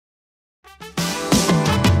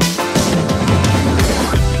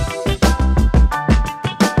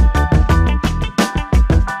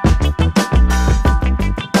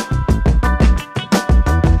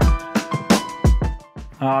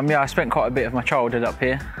Yeah, I spent quite a bit of my childhood up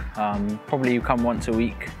here. Probably come once a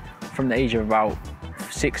week from the age of about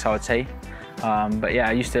 6, I would say. But yeah,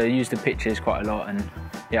 I used to use the pitches quite a lot, and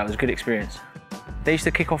yeah, it was a good experience. They used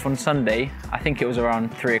to kick off on Sunday. I think it was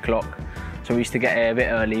around 3 o'clock. So we used to get here a bit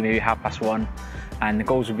early, maybe 1:30, and the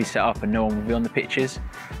goals would be set up and no one would be on the pitches.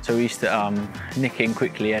 So we used to nick in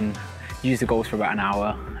quickly and use the goals for about an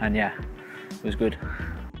hour, and yeah, it was good.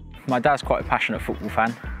 My dad's quite a passionate football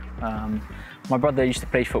fan. My brother used to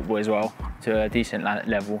play football as well, to a decent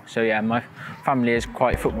level. So yeah, my family is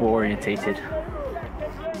quite football orientated.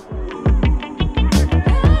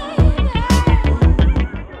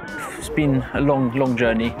 It's been a long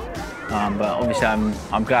journey, but obviously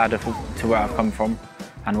I'm glad to where I've come from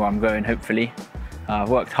and where I'm going, hopefully. I've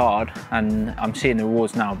worked hard and I'm seeing the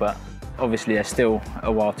rewards now, but obviously there's still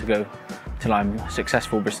a while to go till I'm a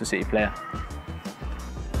successful Bristol City player.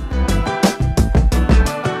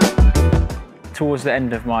 Towards the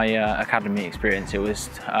end of my academy experience, it was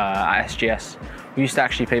at SGS. We used to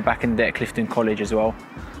actually play back in the day at Clifton College as well.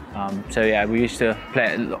 So yeah, we used to play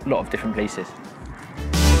at a lot of different places.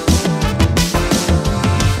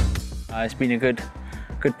 It's been a good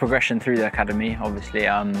progression through the academy, obviously.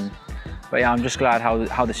 But yeah, I'm just glad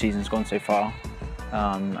how the season's gone so far.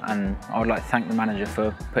 And I would like to thank the manager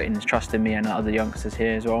for putting his trust in me and other youngsters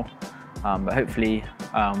here as well. But hopefully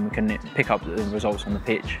we can pick up the results on the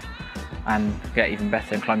pitch and get even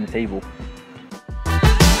better and climb the table.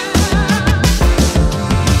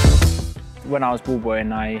 When I was ball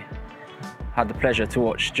boying, I had the pleasure to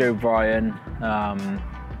watch Joe Bryan,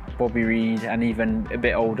 Bobby Reed, and even a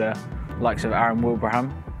bit older, likes of Aaron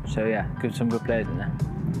Wilbraham. So yeah, some good players in there.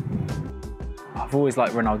 I've always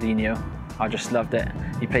liked Ronaldinho. I just loved it.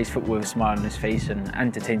 He plays football with a smile on his face and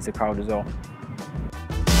entertains the crowd as well.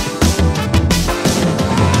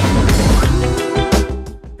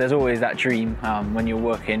 There's always that dream when you're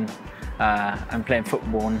working and playing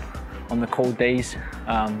football on the cold days.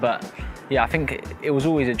 But yeah, I think it was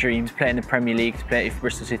always a dream to play in the Premier League, to play for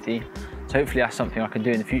Bristol City. So hopefully that's something I can do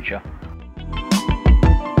in the future.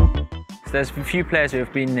 So there's a few players who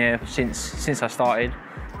have been there since I started.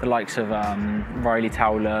 The likes of Riley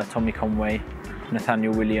Towler, Tommy Conway,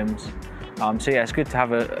 Nathaniel Williams. So yeah, it's good to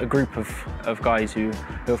have a group of guys who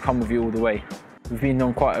have come with you all the way. We've been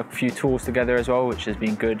on quite a few tours together as well, which has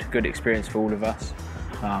been good experience for all of us.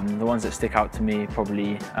 The ones that stick out to me,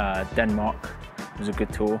 probably Denmark was a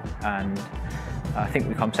good tour, and I think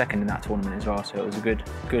we come second in that tournament as well, so it was a good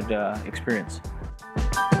experience.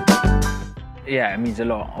 Yeah, it means a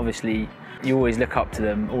lot. Obviously, you always look up to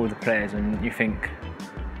them, all the players, and you think,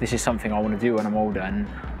 this is something I want to do when I'm older. And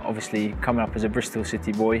obviously, coming up as a Bristol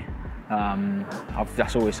City boy,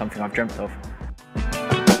 that's always something I've dreamt of.